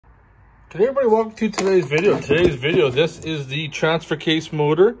Good everybody, welcome to today's video. This is the transfer case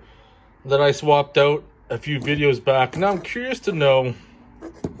motor that I swapped out a few videos back. Now I'm curious to know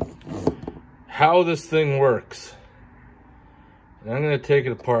how this thing works. And I'm going to take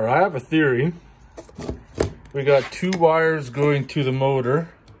it apart. I have a theory. We got two wires going to the motor.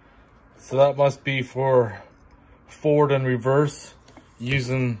 So that must be for forward and reverse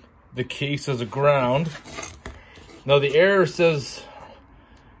using the case as a ground. Now the error says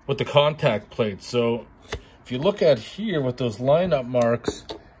with the contact plate. So if you look at here with those lineup marks,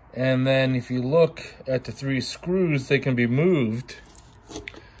 and then if you look at the three screws, they can be moved.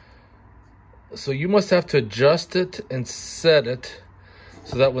 So you must have to adjust it and set it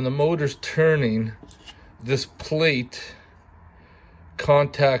so that when the motor's turning, this plate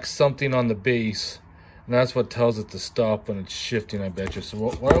contacts something on the base, and that's what tells it to stop when it's shifting, I bet you. So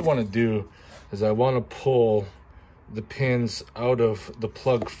what I want to do is I want to pull the pins out of the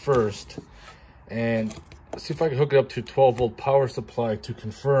plug first and see if I can hook it up to a 12-volt power supply to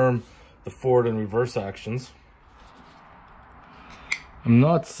confirm the forward and reverse actions. I'm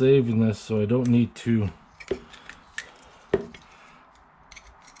not saving this, so I don't need to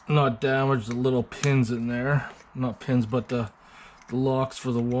not damage the little pins in there. Not pins, but the locks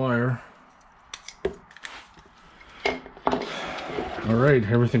for the wire. All right,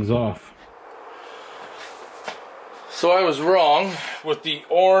 everything's off. So I was wrong. With the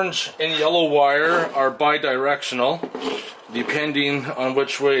orange and yellow wire are bidirectional, depending on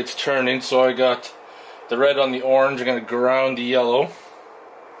which way it's turning. So I got the red on the orange. I'm going to ground the yellow.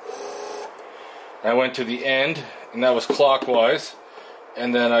 I went to the end, and that was clockwise.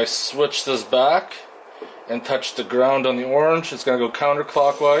 And then I switched this back and touched the ground on the orange. It's going to go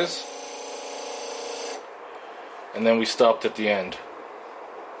counterclockwise. And then we stopped at the end.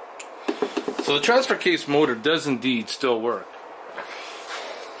 So the transfer case motor does indeed still work.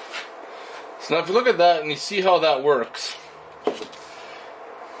 So now if you look at that and you see how that works.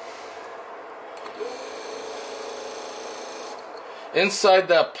 Inside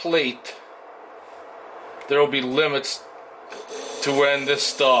that plate, there will be limits to when this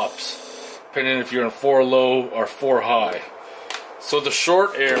stops, depending if you're in 4 low or 4 high. So the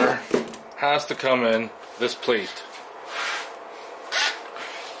short air has to come in this plate.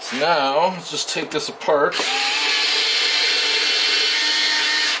 So now, let's just take this apart.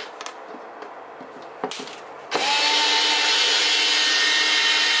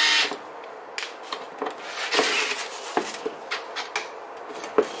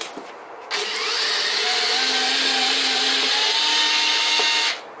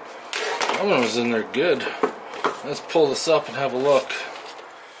 That one was in there good. Let's pull this up and have a look.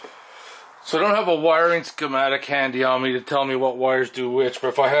 So I don't have a wiring schematic handy on me to tell me what wires do which, but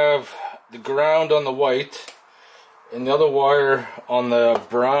if I have the ground on the white and the other wire on the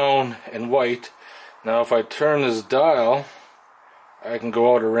brown and white, now if I turn this dial, I can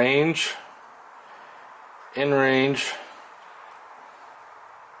go out of range, in range,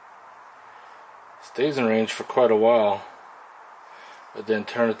 stays in range for quite a while, but then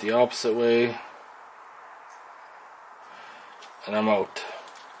turn it the opposite way, and I'm out.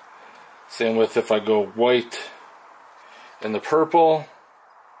 Same with if I go white and the purple,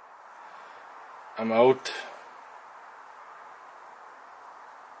 I'm out.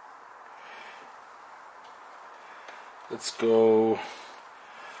 Let's go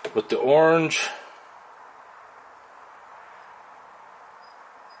with the orange.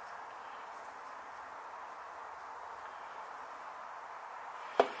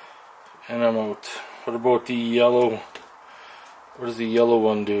 And I'm out. What about the yellow? What does the yellow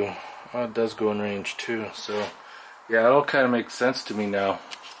one do? Oh, it does go in range too, so yeah, it all kind of makes sense to me now.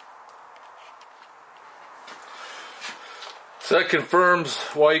 So that confirms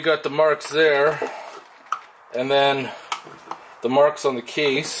why you got the marks there, and then the marks on the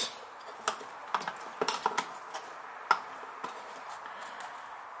case.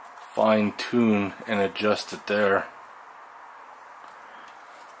 Fine tune and adjust it there.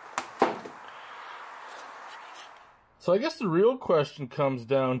 So I guess the real question comes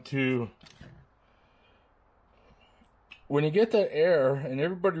down to, when you get that error and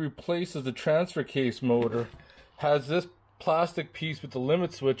everybody replaces the transfer case motor, has this plastic piece with the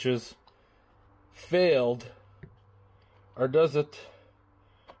limit switches failed, or does it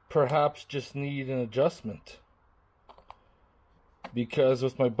perhaps just need an adjustment? Because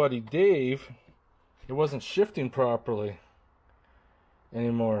with my buddy Dave, it wasn't shifting properly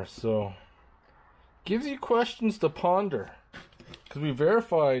anymore, so gives you questions to ponder, because we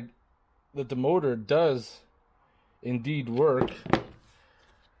verified that the motor does indeed work.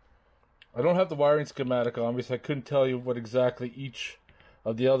 I don't have the wiring schematic on me, so I couldn't tell you what exactly each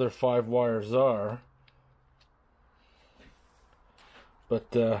of the other 5 wires are.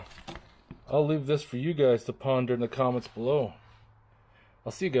 But I'll leave this for you guys to ponder in the comments below.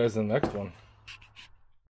 I'll see you guys in the next one.